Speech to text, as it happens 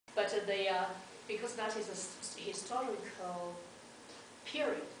but because that is a historical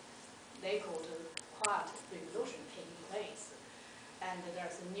period, they called a quiet revolution taking place, and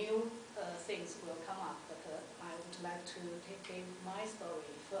there's new things will come up. But I would like to give my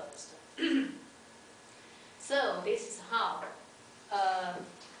story first. So this is how.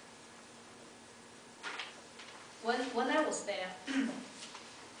 When I was there,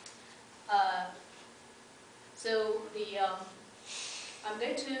 so I'm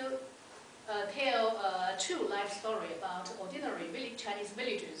going to tell a true life story about ordinary Chinese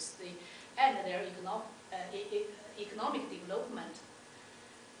villages and their economic development.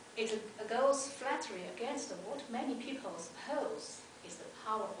 It goes flatly against what many people suppose is the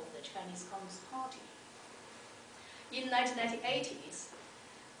power of the Chinese Communist Party. In 1980s,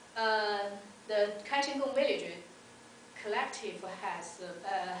 the Xiangqun village collective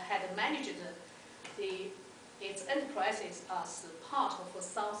had managed its enterprises as part of the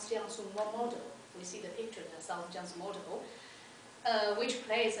South Jiangsu model. We see the picture, the South Jiangsu model, which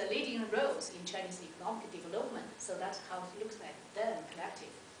plays a leading role in Chinese economic development. So that's how it looks like then,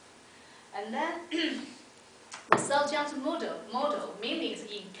 collective. And then the South Jiangsu model means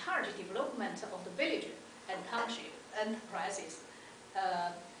encourage development of the village and township enterprises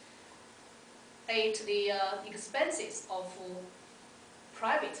at the expenses of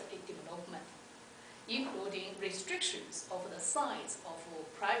private development, including restrictions of the size of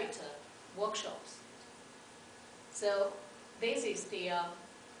private workshops. So this is the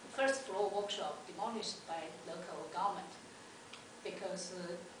first floor workshop demolished by local government because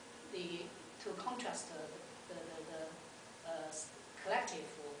to contrast the collective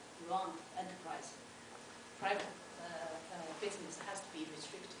run enterprise, private business has to be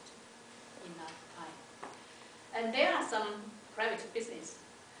restricted in that time. And there are some private business,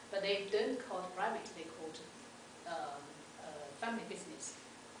 but they don't call it private, they call it family business.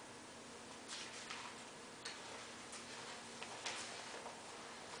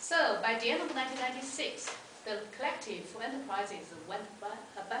 So by the end of 1996, the collective enterprises went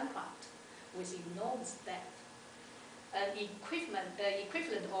bankrupt with enormous debt, an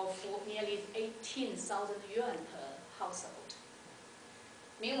equivalent of nearly 18,000 yuan per household.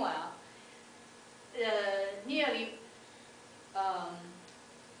 Meanwhile, the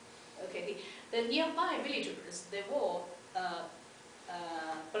nearby villagers, they were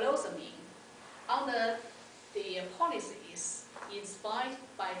blossoming under the policies inspired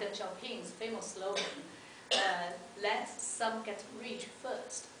by Deng Xiaoping's famous slogan, let some get rich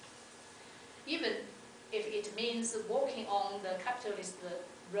first. Even if it means walking on the capitalist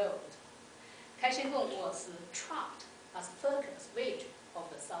road, Xiangqun was trapped as focus village of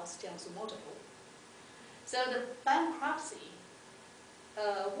the South Jiangsu model. So the bankruptcy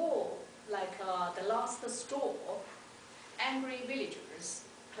war, like the last straw, angry villagers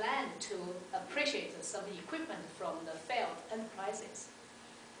planned to appreciate some equipment from the failed enterprises.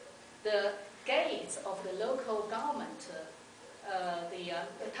 The gates of the local government,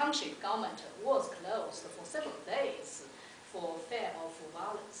 the township government, was closed for several days for fear of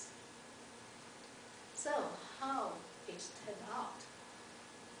violence. So how it turned out?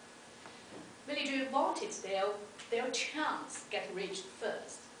 Villagers wanted their chance get rich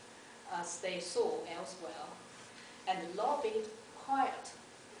first, as they saw elsewhere, and lobbied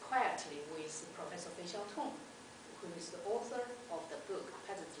quietly with Professor Fei Xiaotong, who is the author of the book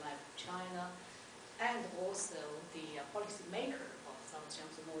Peasant's Life of China, and also the policy maker of South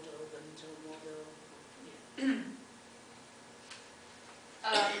Jiangsu model, Wenzhou model. Yeah.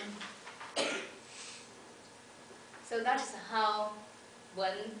 So that is how,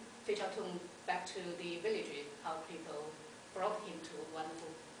 when Fei Xiaotong back to the village, how people brought him to a wonderful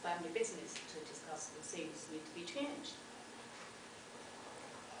family business to discuss the things need to be changed.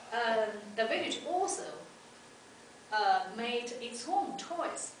 The village also made its own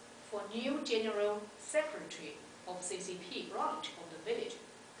choice for new general secretary of CCP branch of the village,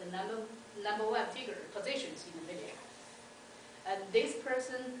 the number one figure positions in the village. And this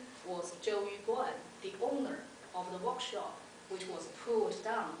person was Zhou Yuguan, the owner of the workshop, which was pulled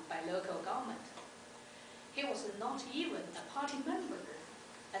down by local government. He was not even a party member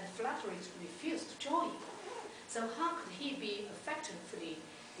and flatly refused to join. So how could he be effectively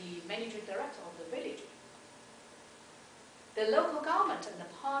the managing director of the village? The local government and the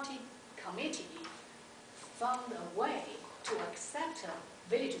party committee found a way to accept a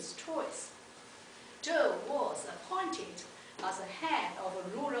village's choice. Zhou was appointed as the head of a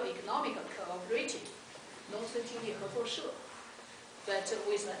rural economic cooperative, 农村经济合作社, but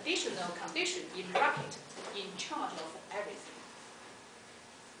with additional condition in bracket, in charge of everything.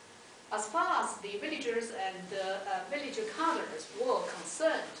 As far as the villagers and village cadres were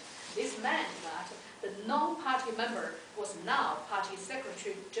concerned, meant that the non-party member was now party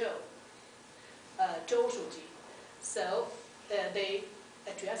secretary Zhou Shuji. So they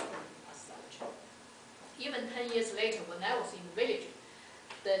addressed him as such. Even 10 years later, when I was in the village,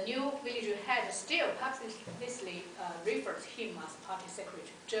 the new village head still publicly refers him as party secretary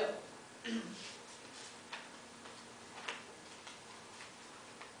Zhou.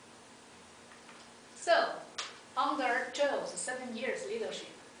 So, under Zhou's 7 years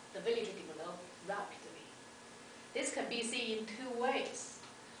leadership, the village developed rapidly. This can be seen in two ways.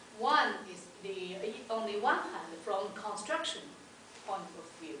 One is on the one hand, from construction point of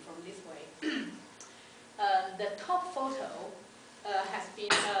view, from this way. The top photo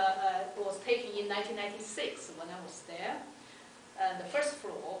was taken in 1996 when I was there. The first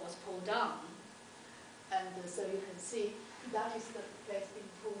floor was pulled down, and so you can see that is the place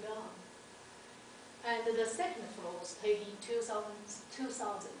being pulled down. And the second floor was taken in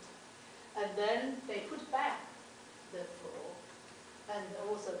 2000, and then they put back the floor and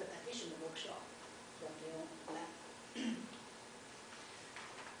also the additional workshop from their lab.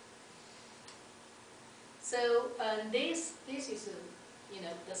 So this is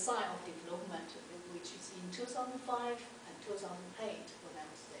the sign of development, which is in 2005 and 2008 when I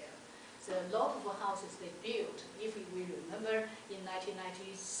was there. So a lot of houses they built. If we remember, in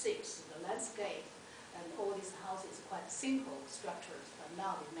 1996, the landscape and all these houses quite simple structures, but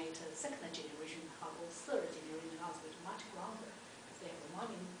now they made a second generation house or third generation house which is much grander because they have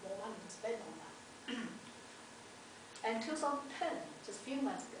more money to spend on that. And 2010, just a few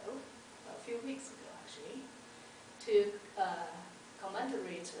months ago, a few weeks ago actually, to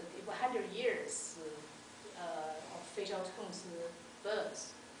commemorate the 100 years of Fei Xiaotong's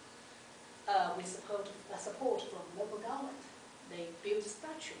birth, with support from local government, they built a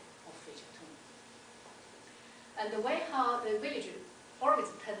statue of Fei Xiaotong. And the way how the village always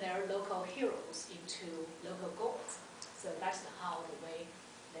turn their local heroes into local gods. So that's how the way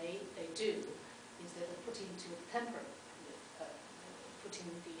they do, instead of putting to the temple, putting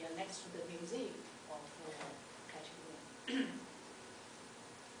the next to the museum of Catching.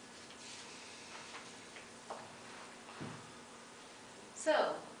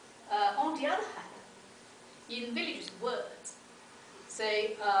 So, on the other hand, in villages' words,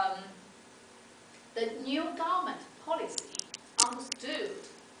 say the new government policy understood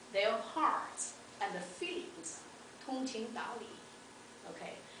their hearts and feelings, 通情达理.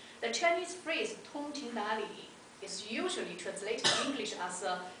 Okay, the Chinese phrase 通情达理 is usually translated in English as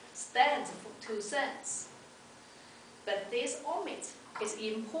stands for 2 cents. But this omits its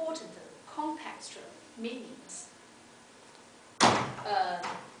important contextual meanings.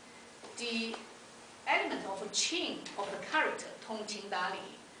 The element of Qing of the character 通情达理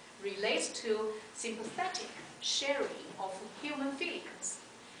relates to sympathetic sharing of human feelings,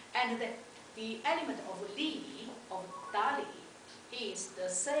 and the element of Li of Dali is the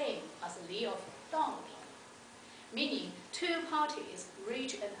same as Li of Dongli, meaning two parties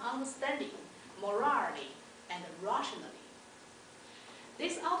reach an understanding morally and rationally.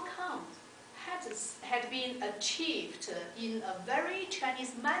 This outcome had been achieved in a very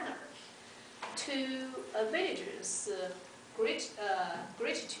Chinese manner to villagers'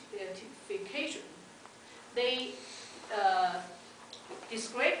 gratification. They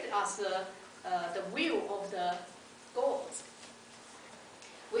described as the will of the gods,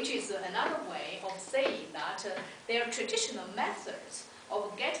 which is another way of saying that their traditional methods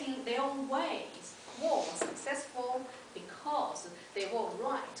of getting their own ways were successful because they were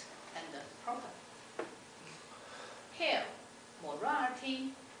right and proper. Here,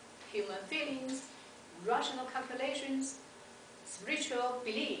 morality, human feelings, rational calculations, spiritual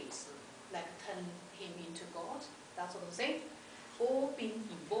beliefs, like turn him into God, that sort of thing, all being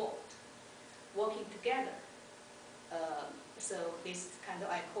involved, working together. So this kind of,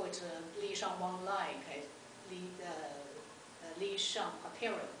 I call it Li Shang Wang Lai, Li Shang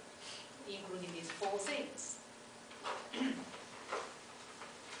criteria, including these 4 things.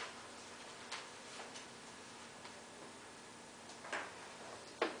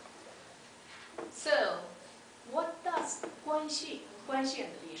 So, what does Guanxi and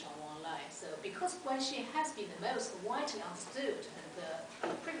Li Shang Wang Lai? So, because Guanxi has been the most widely understood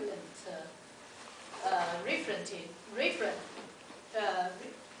and prevalent the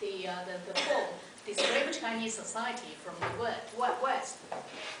form describe Chinese society from the West.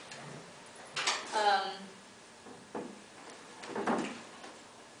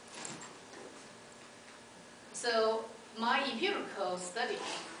 So, my empirical study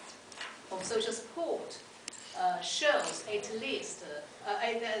of social support shows at least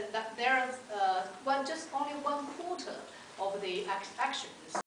that there are just only 1/4 of the actions